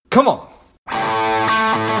Come on.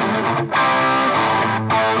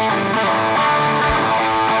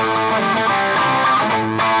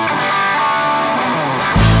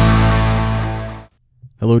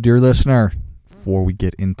 Hello, dear listener. Before we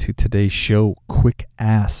get into today's show, quick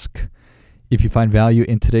ask. If you find value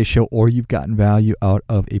in today's show or you've gotten value out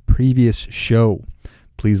of a previous show,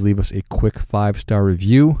 please leave us a quick 5-star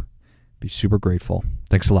review. Be super grateful.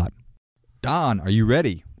 Thanks a lot. Don, are you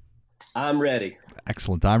ready? I'm ready.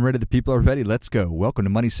 Excellent. I'm ready. The people are ready. Let's go. Welcome to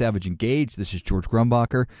Money Savage Engage. This is George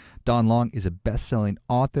Grumbacher. Don Long is a best-selling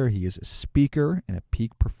author. He is a speaker and a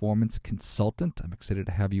peak performance consultant. I'm excited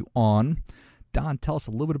to have you on. Don, tell us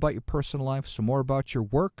a little bit about your personal life, some more about your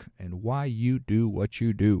work, and why you do what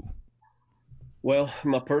you do. Well,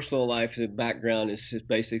 my personal life and background is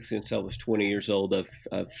basically since I was 20 years old.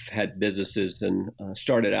 I've had businesses and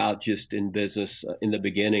started out just in business in the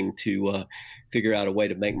beginning to figure out a way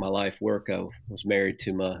to make my life work. I was married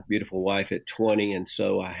to my beautiful wife at 20, and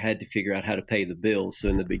so I had to figure out how to pay the bills. So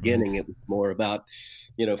in the beginning, it was more about,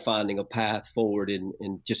 finding a path forward and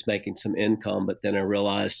just making some income. But then I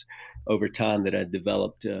realized over time that I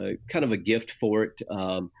developed kind of a gift for it.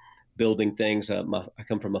 Building things. I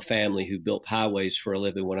come from a family who built highways for a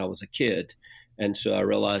living when I was a kid. And so I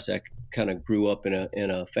realized I kind of grew up in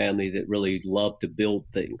a family that really loved to build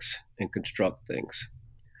things and construct things.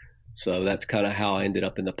 So that's kind of how I ended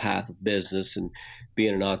up in the path of business and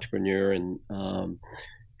being an entrepreneur, and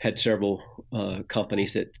had several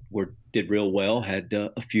companies that did real well, had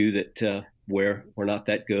a few that were not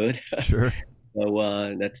that good. Sure.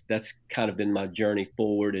 So that's kind of been my journey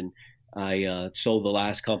forward. And I sold the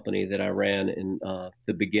last company that I ran in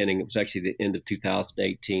the beginning. It was actually the end of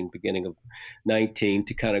 2018, beginning of 19,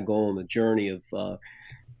 to kind of go on the journey of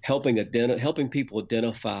helping people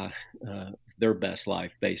identify their best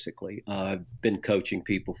life, basically. I've been coaching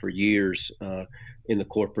people for years in the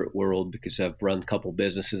corporate world because I've run a couple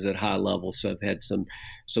businesses at high levels. So I've had some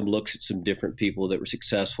looks at some different people that were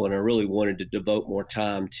successful, and I really wanted to devote more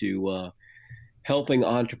time to helping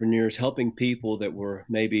entrepreneurs, helping people that were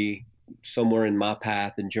maybe somewhere in my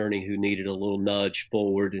path and journey who needed a little nudge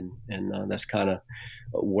forward. And that's kind of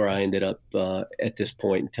where I ended up at this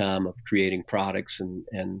point in time of creating products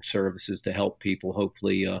and services to help people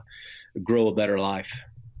hopefully grow a better life.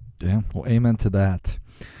 Yeah, well, amen to that.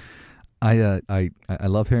 I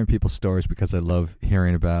love hearing people's stories because I love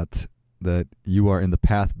hearing about that you are in the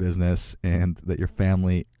path business and that your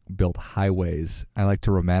family built highways. I like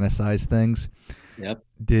to romanticize things. Yep.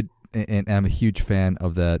 And I'm a huge fan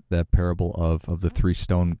of that parable of the 3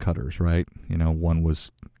 stone cutters, right? One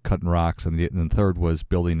was cutting rocks, and the third was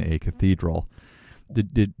building a cathedral.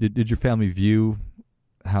 Did your family view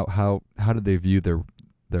how did they view their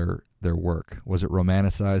work? Was it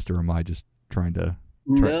romanticized, or am I just trying to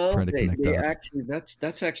connect dots? Actually,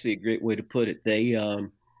 that's actually a great way to put it. They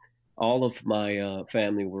all of my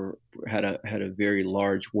family had a very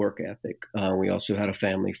large work ethic. We also had a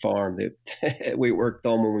family farm that we worked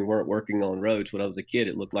on when we weren't working on roads. When I was a kid,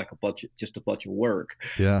 it looked like a bunch of work.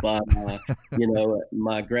 Yeah. But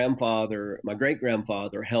my great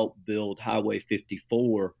grandfather helped build Highway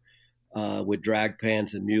 54 with drag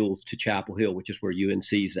pans and mules to Chapel Hill, which is where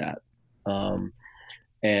UNC's at.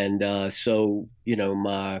 So,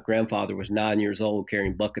 my grandfather was 9 years old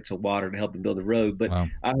carrying buckets of water to help him build the road. But Wow.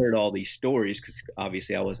 I heard all these stories because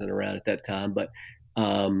obviously I wasn't around at that time. But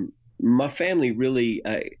my family really,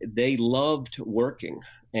 they loved working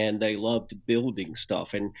and they loved building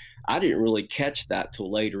stuff. And I didn't really catch that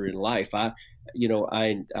till later in life. I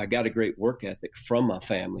got a great work ethic from my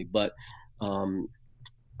family, but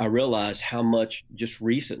I realized how much just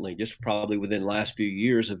recently, just probably within the last few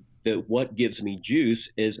years, that what gives me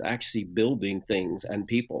juice is actually building things and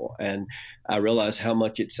people. And I realized how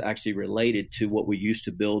much it's actually related to what we used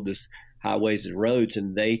to build as highways and roads,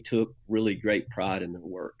 and they took really great pride in their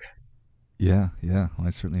work. Yeah. Well,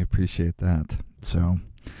 I certainly appreciate that. So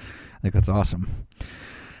I think that's awesome.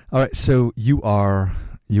 All right, so you are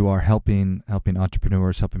helping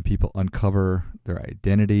entrepreneurs, helping people uncover their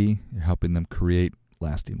identity. You're helping them create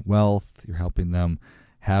lasting wealth. You're helping them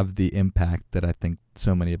have the impact that I think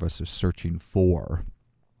so many of us are searching for.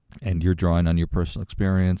 And you're drawing on your personal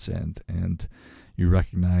experience, and you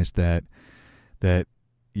recognize that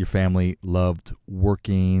your family loved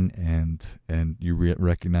working, and you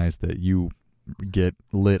recognize that you get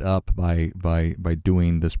lit up by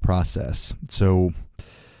doing this process. So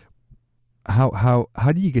how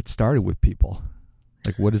do you get started with people?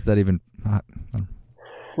 Like, what does that even?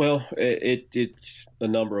 Well, it's a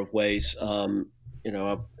number of ways. I'm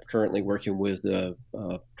currently working with a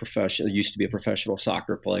professional, used to be a professional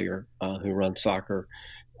soccer player who runs soccer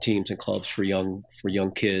teams and clubs for young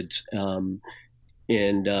kids.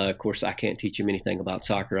 And of course, I can't teach them anything about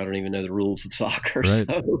soccer. I don't even know the rules of soccer. Right.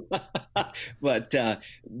 So, but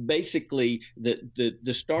basically,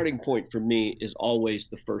 the starting point for me is always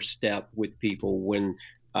the first step with people when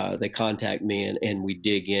they contact me and we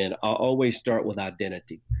dig in. I'll always start with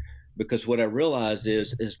identity, because what I realize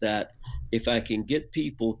is that if I can get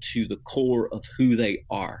people to the core of who they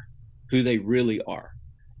are, who they really are,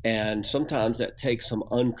 and sometimes that takes some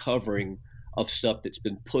uncovering of stuff that's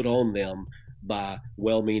been put on them by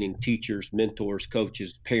well-meaning teachers, mentors,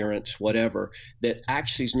 coaches, parents, whatever, that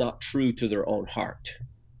actually is not true to their own heart.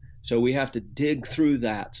 So we have to dig through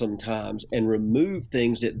that sometimes and remove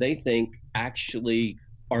things that they think actually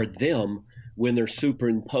are them when they're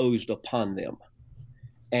superimposed upon them.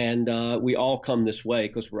 And we all come this way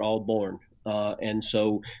because we're all born. And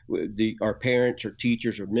so our parents or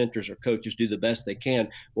teachers or mentors or coaches do the best they can.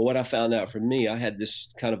 But what I found out for me, I had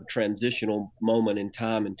this kind of transitional moment in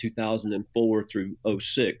time in 2004 through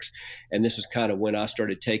 06. And this is kind of when I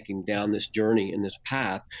started taking down this journey and this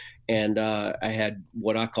path. And I had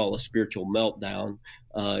what I call a spiritual meltdown.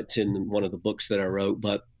 It's in one of the books that I wrote.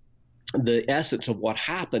 But the essence of what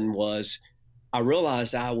happened was I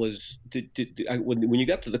realized I was, when you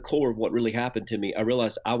got to the core of what really happened to me, I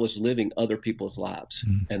realized I was living other people's lives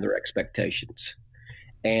and their expectations.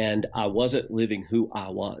 And I wasn't living who I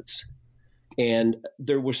was. And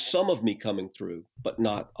there was some of me coming through, but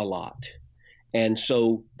not a lot. And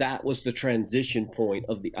so that was the transition point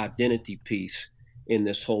of the identity piece in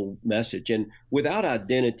this whole message. And without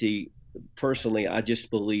identity, personally, I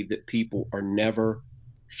just believe that people are never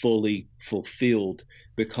fully fulfilled,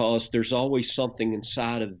 because there's always something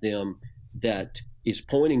inside of them that is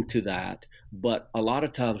pointing to that. But a lot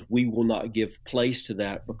of times we will not give place to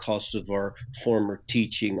that because of our former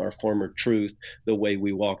teaching, our former truth, the way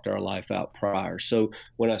we walked our life out prior. So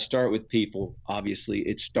when I start with people, obviously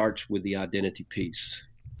it starts with the identity piece.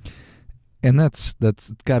 And that's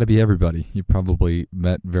got to be everybody. You probably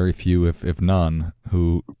met very few, if none,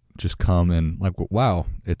 who just come and like, wow,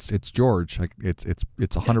 it's George. Like it's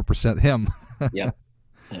 100% him. Yeah.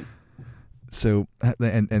 So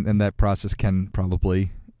and that process can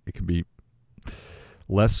be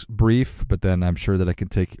less brief, but then I'm sure that it can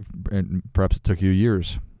take, and perhaps it took you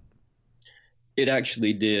years. It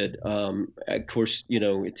actually did. Of course,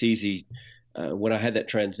 it's easy. When I had that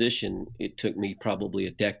transition, it took me probably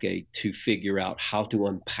a decade to figure out how to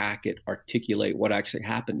unpack it, articulate what actually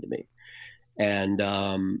happened to me. And,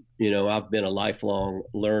 I've been a lifelong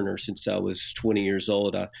learner since I was 20 years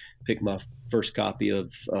old. I picked my first copy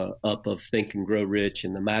of Think and Grow Rich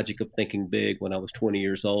and The Magic of Thinking Big when I was 20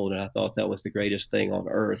 years old. And I thought that was the greatest thing on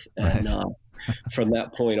earth. And from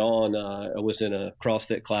that point on, I was in a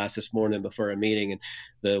CrossFit class this morning before a meeting.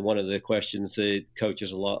 And one of the questions the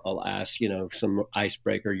coaches will ask, some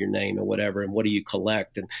icebreaker, your name or whatever, and what do you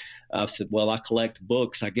collect? And I said, well, I collect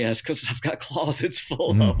books, I guess, because I've got closets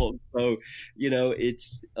full of them. So,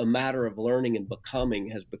 it's a matter of learning and becoming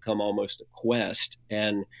has become almost a quest.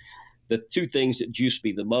 And the two things that juice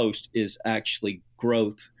me the most is actually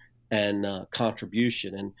growth and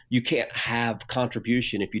contribution. And you can't have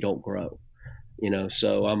contribution if you don't grow.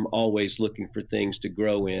 So I'm always looking for things to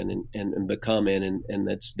grow in and become in. And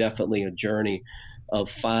that's definitely a journey of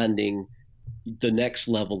finding the next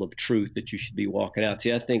level of truth that you should be walking out.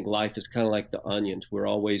 See, I think life is kind of like the onions. We're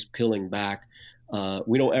always peeling back.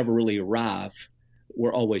 We don't ever really arrive.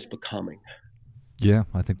 We're always becoming. Yeah,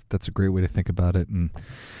 I think that's a great way to think about it. And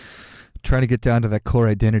trying to get down to that core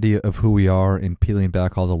identity of who we are and peeling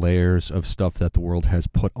back all the layers of stuff that the world has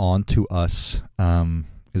put onto us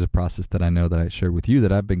is a process that I know that I shared with you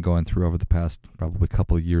that I've been going through over the past probably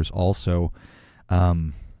couple of years also.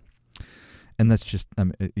 And that's just, I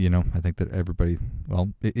think that everybody,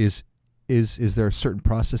 is there a certain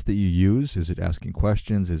process that you use? Is it asking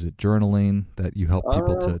questions? Is it journaling that you help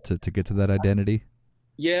people to get to that identity?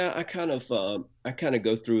 Yeah, I kind of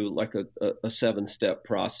go through like a 7-step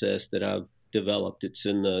process that I've developed.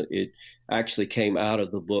 It actually came out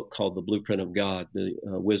of the book called The Blueprint of God. The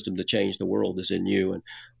wisdom to change the world is in you. And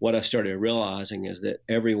what I started realizing is that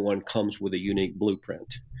everyone comes with a unique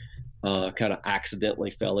blueprint. Kind of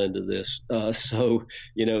accidentally fell into this. So,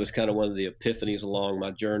 it's kind of one of the epiphanies along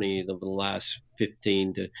my journey of the last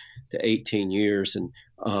 15 to 18 years. And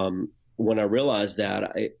when I realized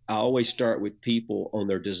that, I always start with people on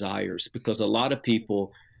their desires, because a lot of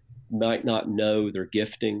people might not know their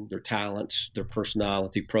gifting, their talents, their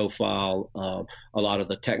personality profile, a lot of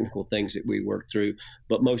the technical things that we work through,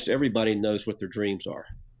 but most everybody knows what their dreams are.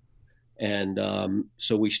 And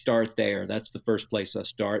so we start there. That's the first place I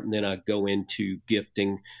start. And then I go into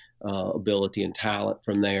gifting, ability and talent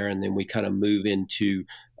from there. And then we kind of move into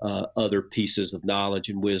other pieces of knowledge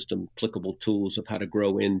and wisdom, applicable tools of how to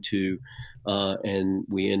grow into. And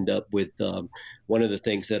we end up with one of the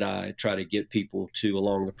things that I try to get people to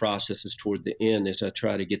along the process is toward the end is I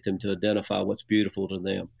try to get them to identify what's beautiful to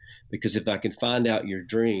them. Because if I can find out your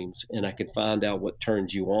dreams and I can find out what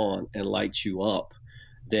turns you on and lights you up,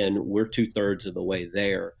 then we're 2/3 of the way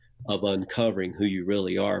there of uncovering who you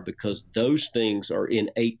really are, because those things are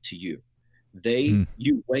innate to you.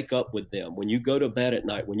 You wake up with them. When you go to bed at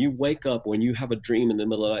night, when you wake up, when you have a dream in the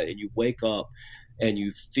middle of the night and you wake up and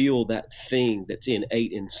you feel that thing that's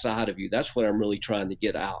innate inside of you, that's what I'm really trying to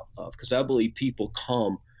get out of. Because I believe people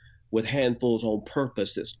come with handfuls on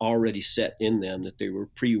purpose that's already set in them, that they were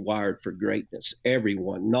pre-wired for greatness.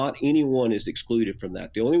 Everyone, not anyone is excluded from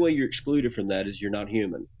that. The only way you're excluded from that is you're not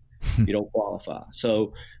human. You don't qualify.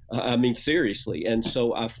 So, I mean, seriously. And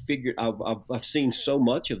so I figured I've seen so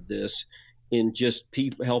much of this in just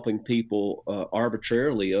helping people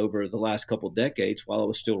arbitrarily over the last couple of decades while I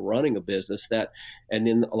was still running a business and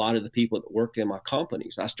then a lot of the people that worked in my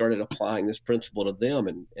companies, I started applying this principle to them.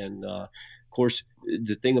 And of course,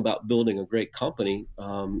 the thing about building a great company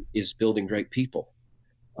is building great people.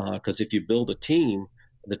 Because if you build a team,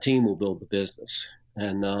 the team will build the business.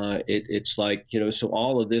 And it's like, so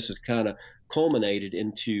all of this is kind of culminated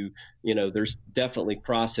into, there's definitely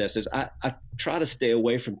processes. I try to stay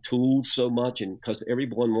away from tools so much, and because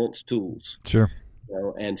everyone wants tools. Sure.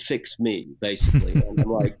 And fix me, basically. And I'm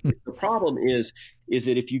like, the problem is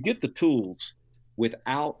that if you get the tools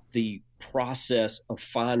without the process of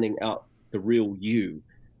finding out the real you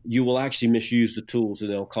will actually misuse the tools and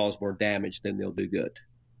they'll cause more damage than they'll do good.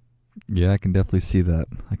 Yeah, I can definitely see that.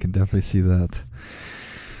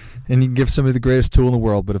 And you can give somebody the greatest tool in the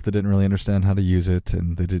world, but if they didn't really understand how to use it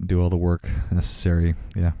and they didn't do all the work necessary,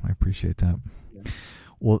 yeah, I appreciate that. Yeah.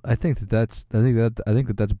 Well, I think that's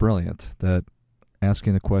brilliant. That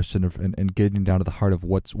asking the question of and getting down to the heart of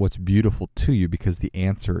what's beautiful to you, because the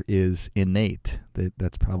answer is innate.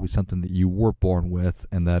 That's probably something that you were born with,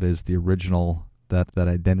 and that is the original that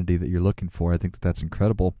identity that you're looking for. I think that's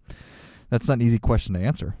incredible. That's not an easy question to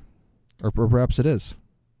answer. Or perhaps it is.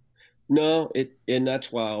 No, and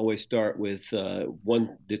that's why I always start with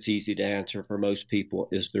one that's easy to answer for most people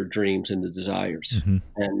is their dreams and the desires. Mm-hmm.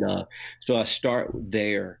 And so I start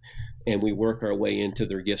there, and we work our way into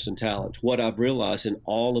their gifts and talents. What I've realized in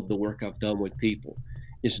all of the work I've done with people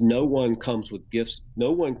is no one comes with gifts,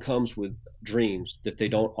 no one comes with dreams that they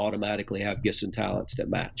don't automatically have gifts and talents that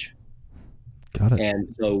match. Got it.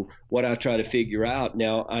 And so what I try to figure out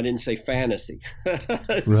now, I didn't say fantasy.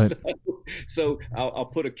 Right. So I'll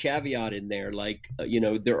put a caveat in there. Like,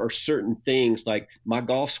 there are certain things like my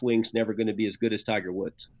golf swing's never going to be as good as Tiger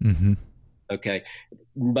Woods. Mm-hmm. Okay.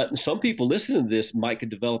 But some people listening to this might could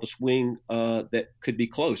develop a swing that could be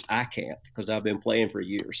close. I can't, because I've been playing for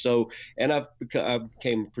years. So, and I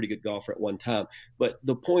became a pretty good golfer at one time. But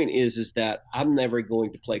the point is that I'm never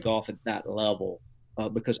going to play golf at that level.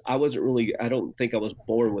 Because I don't think I was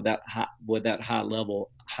born with that high level,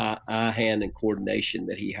 eye hand and coordination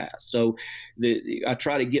that he has. So I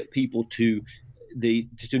try to get people to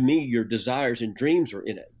me, your desires and dreams are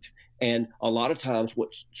innate. And a lot of times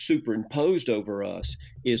what's superimposed over us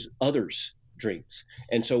is others' dreams.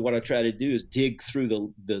 And so what I try to do is dig through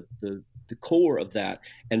the core of that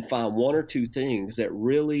and find one or two things that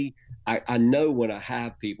really I know when I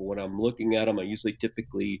have people, when I'm looking at them, I usually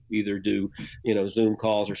typically either do, Zoom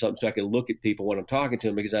calls or something so I can look at people when I'm talking to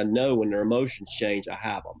them, because I know when their emotions change, I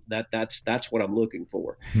have them. That's what I'm looking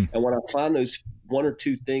for. And when I find those one or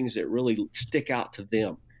two things that really stick out to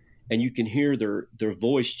them, and you can hear their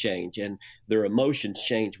voice change and their emotions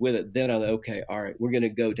change with it, then I'm okay, all right, we're going to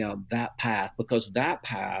go down that path, because that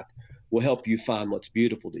path will help you find what's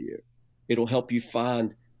beautiful to you. It'll help you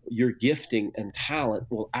find your gifting and talent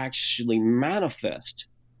will actually manifest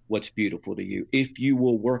what's beautiful to you if you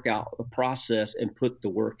will work out the process and put the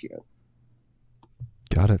work in.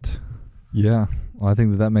 Got it. Yeah. Well, I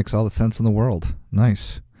think that makes all the sense in the world.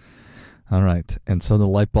 Nice. All right. And so the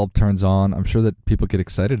light bulb turns on. I'm sure that people get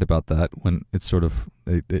excited about that when it's sort of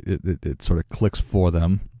it sort of clicks for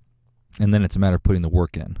them, and then it's a matter of putting the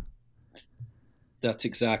work in. That's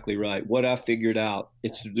exactly right. What I figured out,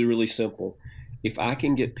 it's really simple. If I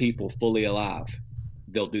can get people fully alive,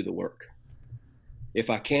 they'll do the work. If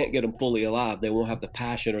I can't get them fully alive, they won't have the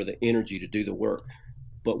passion or the energy to do the work.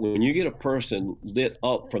 But when you get a person lit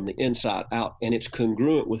up from the inside out, and it's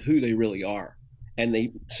congruent with who they really are, and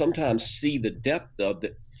they sometimes see the depth of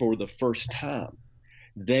it for the first time,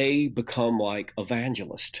 they become like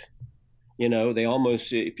evangelists. They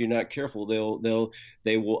almost, if you're not careful, they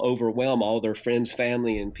will overwhelm all their friends,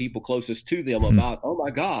 family, and people closest to them about, oh my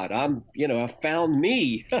God, I found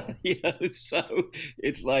me. So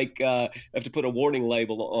it's like I have to put a warning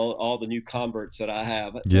label on all the new converts that I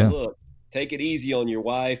have. Yeah. Look, take it easy on your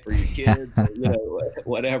wife or your kids, or,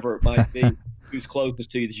 whatever it might be, who's closest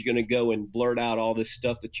to you, that you're going to go and blurt out all this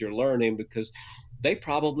stuff that you're learning, because they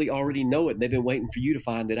probably already know it. They've been waiting for you to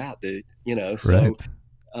find it out, dude. So.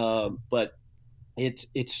 Right. But it's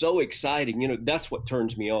so exciting. That's what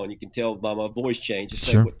turns me on. You can tell by my voice change. It's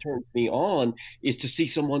Sure. like what turns me on is to see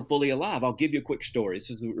someone fully alive. I'll give you a quick story. This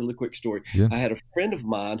is a really quick story. Yeah. I had a friend of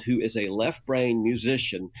mine who is a left brain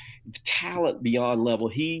musician, talent beyond level.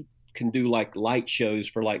 He can do like light shows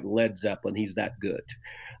for like Led Zeppelin. He's that good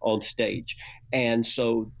on stage. And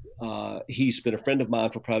so he's been a friend of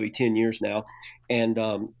mine for probably 10 years now. And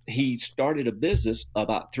he started a business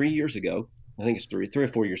about 3 years ago. I think it's three or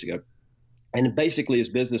 4 years ago. And basically his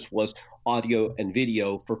business was audio and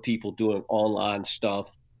video for people doing online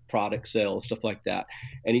stuff, product sales, stuff like that.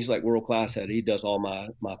 And he's like world class at it. He does all my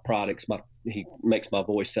products. He makes my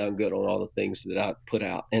voice sound good on all the things that I put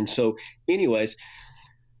out. And so anyways,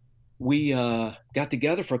 we got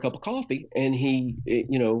together for a cup of coffee, and he,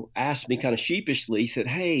 asked me kind of sheepishly, he said,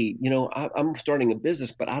 hey, I'm starting a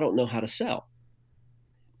business, but I don't know how to sell.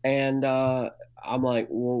 And I'm like,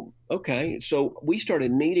 well, okay. So we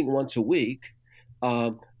started meeting once a week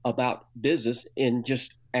about business, and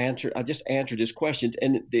I just answered his questions.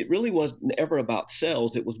 And it really wasn't ever about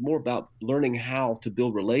sales. It was more about learning how to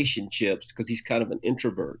build relationships, because he's kind of an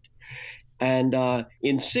introvert. And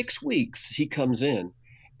in 6 weeks, he comes in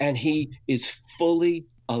and he is fully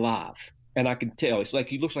alive. And I can tell, it's like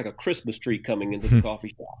he looks like a Christmas tree coming into the coffee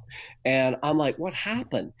shop. And I'm like, what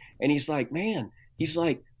happened? And he's like, man,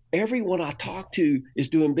 everyone I talk to is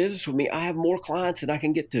doing business with me. I have more clients than I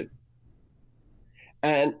can get to.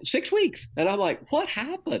 And 6 weeks. And I'm like, what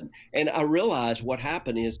happened? And I realized what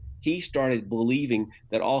happened is he started believing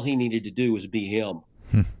that all he needed to do was be him.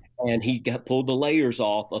 And he pulled the layers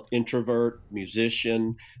off of introvert,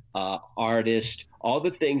 musician, artist, all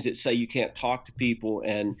the things that say you can't talk to people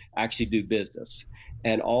and actually do business.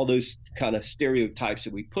 And all those kind of stereotypes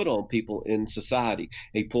that we put on people in society.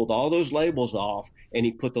 He pulled all those labels off, and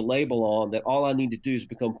he put the label on that all I need to do is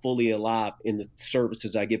become fully alive in the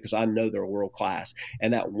services I give, because I know they're world class.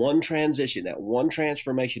 And that one transition, that one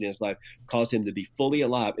transformation in his life caused him to be fully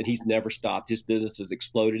alive, and he's never stopped. His business has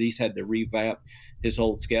exploded. He's had to revamp his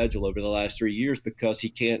whole schedule over the last 3 years because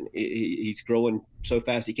he's growing so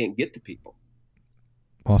fast he can't get to people.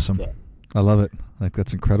 Awesome. So. I love it.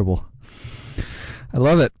 That's incredible. I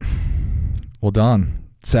love it. Well, Don,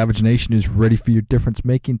 Savage Nation is ready for your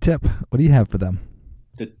difference-making tip. What do you have for them?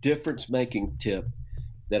 The difference-making tip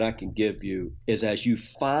that I can give you is, as you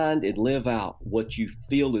find and live out what you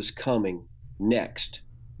feel is coming next,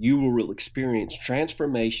 you will experience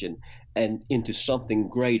transformation and into something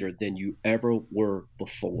greater than you ever were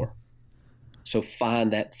before. So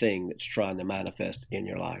find that thing that's trying to manifest in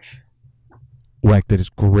your life. That is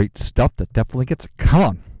great stuff. That definitely gets it.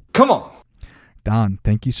 Come on. Don,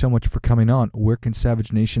 thank you so much for coming on. Where can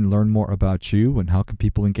Savage Nation learn more about you, and how can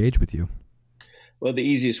people engage with you? Well, the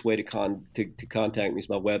easiest way to contact me is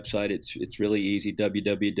my website. It's really easy,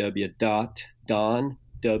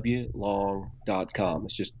 www.donwlong.com.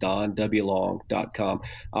 It's just donwlong.com.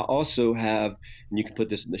 I also have, and you can put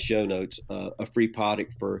this in the show notes, a free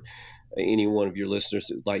product for any one of your listeners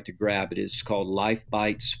that would like to grab it. It's called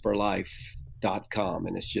LifeBitesForLife.com,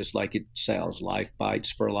 and it's just like it sounds, Life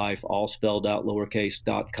Bites for Life, all spelled out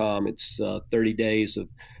lowercase.com. It's 30 days of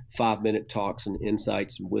 5-minute talks and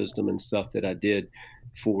insights and wisdom and stuff that I did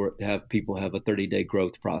for have people have a 30-day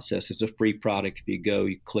growth process. It's a free product. If you go,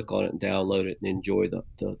 you click on it and download it and enjoy the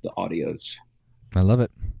audios. I love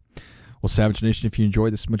it. Well, Savage Nation, if you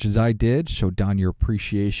enjoyed this as much as I did, show Don your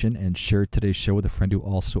appreciation and share today's show with a friend who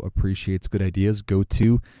also appreciates good ideas. Go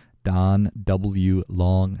to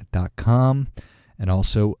donwlong.com and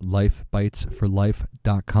also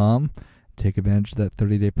lifebitesforlife.com. Take advantage of that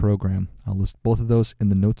 30-day program. I'll list both of those in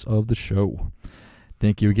the notes of the show.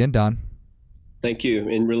 Thank you again, Don. Thank you,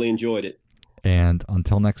 and really enjoyed it. And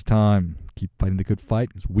until next time, keep fighting the good fight,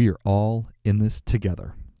 because we are all in this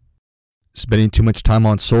together. Spending too much time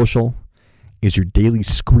on social? Is your daily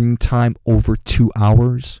screen time over 2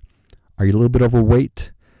 hours? Are you a little bit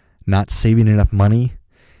overweight? Not saving enough money?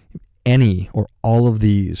 If any or all of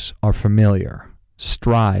these are familiar,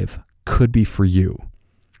 Strive could be for you.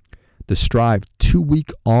 The Strive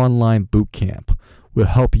 2-week online bootcamp will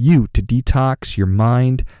help you to detox your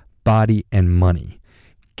mind, body, and money,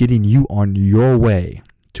 getting you on your way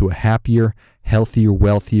to a happier, healthier,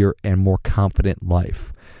 wealthier, and more confident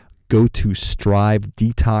life. Go to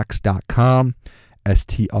strivedetox.com,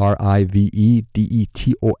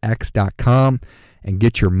 STRIVEDETOX.com, and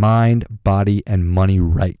get your mind, body, and money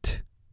right.